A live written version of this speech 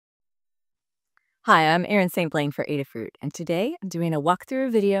Hi, I'm Erin St. Blaine for Adafruit, and today I'm doing a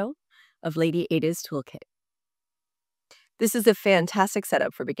walkthrough video of Ladyada's toolkit. This is a fantastic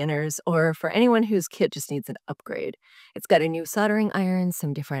setup for beginners or for anyone whose kit just needs an upgrade. It's got a new soldering iron,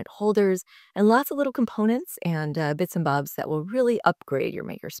 some different holders, and lots of little components and bits and bobs that will really upgrade your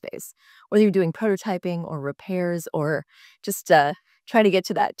makerspace. Whether you're doing prototyping or repairs or just trying to get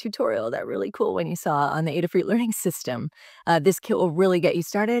to that tutorial, that really cool one you saw on the Adafruit Learning System, this kit will really get you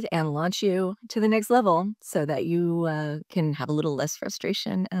started and launch you to the next level so that you can have a little less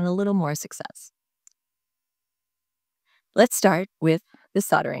frustration and a little more success. Let's start with the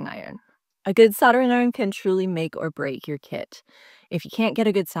soldering iron. A good soldering iron can truly make or break your kit. If you can't get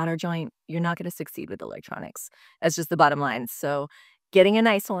a good solder joint, you're not going to succeed with electronics. That's just the bottom line. So getting a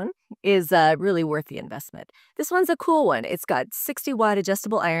nice one is really worth the investment. This one's a cool one. It's got 60-watt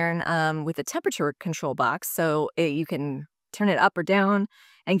adjustable iron with a temperature control box, so you can turn it up or down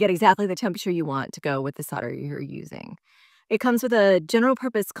and get exactly the temperature you want to go with the solder you're using. It comes with a general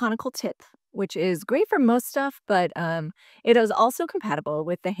purpose conical tip, which is great for most stuff, but it is also compatible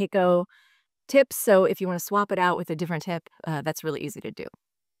with the Heiko tips. So if you want to swap it out with a different tip, that's really easy to do.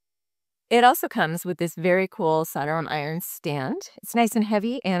 It also comes with this very cool solder iron stand. It's nice and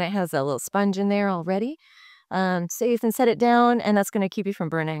heavy, and it has a little sponge in there already. So you can set it down, and that's going to keep you from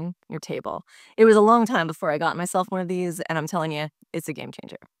burning your table. It was a long time before I got myself one of these, and I'm telling you, it's a game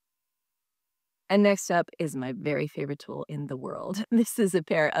changer. And next up is my very favorite tool in the world. This is a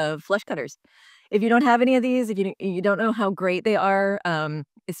pair of flush cutters. If you don't have any of these, if you don't know how great they are,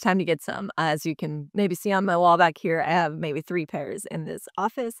 it's time to get some. As you can maybe see on my wall back here, I have maybe 3 pairs in this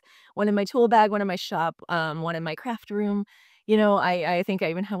office, one in my tool bag, one in my shop, one in my craft room. You know, I think I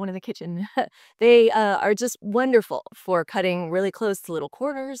even have one in the kitchen. They are just wonderful for cutting really close to little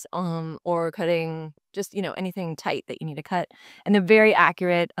corners, or cutting just, anything tight that you need to cut. And they're very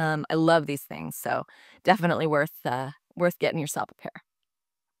accurate. I love these things, so definitely worth getting yourself a pair.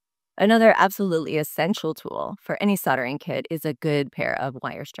 Another absolutely essential tool for any soldering kit is a good pair of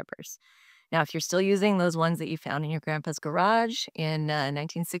wire strippers. Now, if you're still using those ones that you found in your grandpa's garage in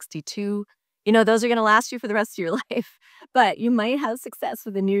 1962, those are going to last you for the rest of your life, but you might have success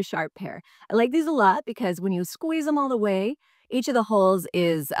with a new sharp pair. I like these a lot because when you squeeze them all the way, each of the holes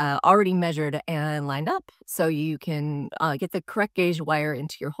is already measured and lined up, so you can get the correct gauge wire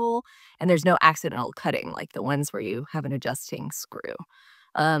into your hole, and there's no accidental cutting like the ones where you have an adjusting screw.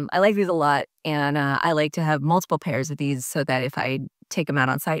 I like these a lot, and I like to have multiple pairs of these so that if I take them out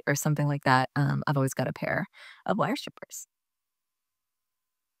on site or something like that, I've always got a pair of wire strippers.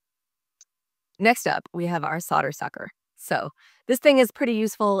 Next up, we have our solder sucker. So this thing is pretty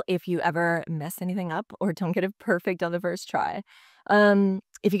useful if you ever mess anything up or don't get it perfect on the first try.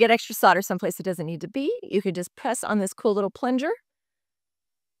 If you get extra solder someplace it doesn't need to be, you could just press on this cool little plunger,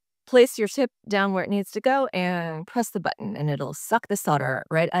 place your tip down where it needs to go, and press the button, and it'll suck the solder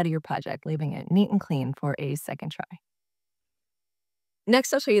right out of your project, leaving it neat and clean for a second try.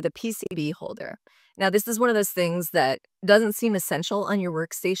 Next, I'll show you the PCB holder. Now, this is one of those things that doesn't seem essential on your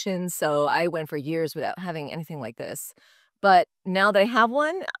workstation, so I went for years without having anything like this. But now that I have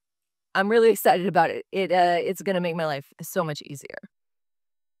one, I'm really excited about it. It's going to make my life so much easier.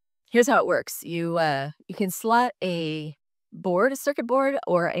 Here's how it works. You can slot a board, a circuit board,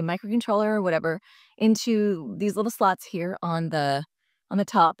 or a microcontroller or whatever into these little slots here on the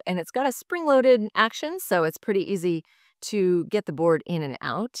top, and it's got a spring-loaded action, so it's pretty easy to get the board in and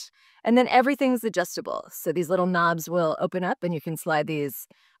out. And then everything's adjustable. So these little knobs will open up and you can slide these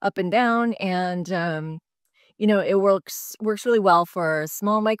up and down, and it works really well for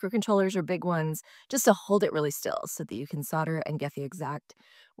small microcontrollers or big ones, just to hold it really still so that you can solder and get the exact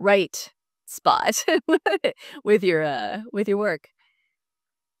right spot with your work.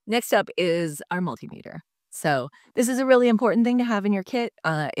 Next up is our multimeter. So this is a really important thing to have in your kit.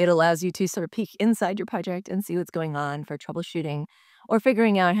 It allows you to sort of peek inside your project and see what's going on for troubleshooting or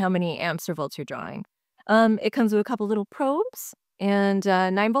figuring out how many amps or volts you're drawing. It comes with a couple little probes and a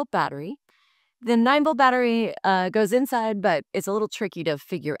 9-volt battery. The 9-volt battery goes inside, but it's a little tricky to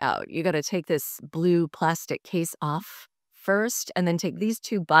figure out. You got to take this blue plastic case off first, and then take these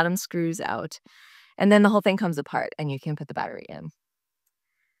 2 bottom screws out, and then the whole thing comes apart, and you can put the battery in.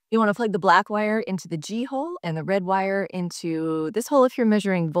 You want to plug the black wire into the G hole and the red wire into this hole if you're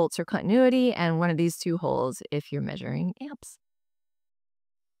measuring volts or continuity, and one of these 2 holes if you're measuring amps.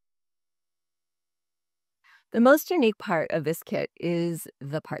 The most unique part of this kit is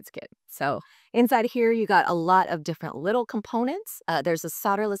the parts kit. So inside here, you got a lot of different little components. There's a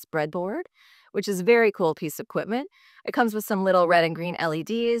solderless breadboard, which is a very cool piece of equipment. It comes with some little red and green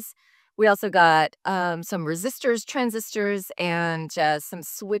LEDs. We also got some resistors, transistors, and some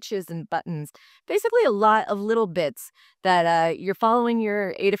switches and buttons. Basically, a lot of little bits that you're following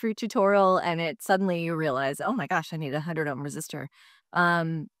your Adafruit tutorial, and suddenly you realize, oh my gosh, I need a 100 ohm resistor.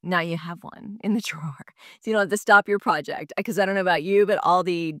 Now you have one in the drawer, so you don't have to stop your project. Because I don't know about you, but all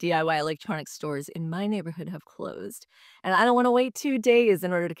the DIY electronics stores in my neighborhood have closed, and I don't want to wait 2 days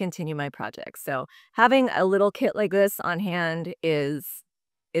in order to continue my project. So having a little kit like this on hand is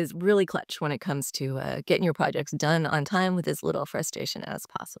really clutch when it comes to getting your projects done on time with as little frustration as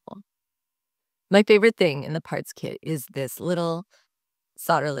possible. My favorite thing in the parts kit is this little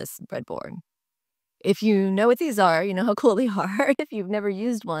solderless breadboard. If you know what these are, you know how cool they are. If you've never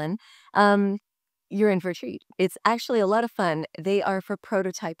used one, you're in for a treat. It's actually a lot of fun. They are for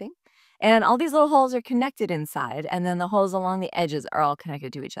prototyping, and all these little holes are connected inside, and then the holes along the edges are all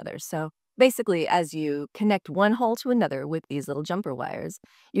connected to each other. So basically, as you connect one hole to another with these little jumper wires,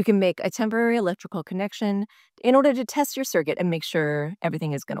 you can make a temporary electrical connection in order to test your circuit and make sure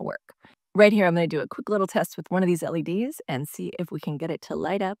everything is going to work. Right here, I'm going to do a quick little test with one of these LEDs and see if we can get it to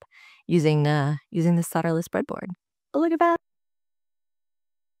light up using the solderless breadboard. Oh, look at that.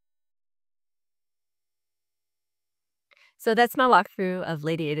 So that's my walkthrough of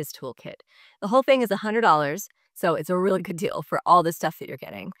Ladyada's toolkit. The whole thing is $100, so it's a really good deal for all the stuff that you're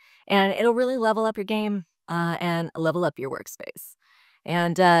getting. And it'll really level up your game and level up your workspace.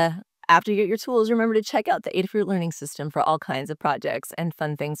 And after you get your tools, remember to check out the Adafruit Learning System for all kinds of projects and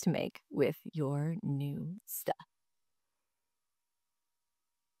fun things to make with your new stuff.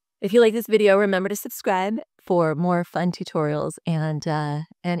 If you like this video, remember to subscribe for more fun tutorials and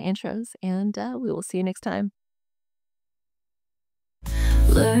intros, and we will see you next time.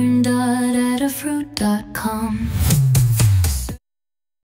 Learn.adafruit.com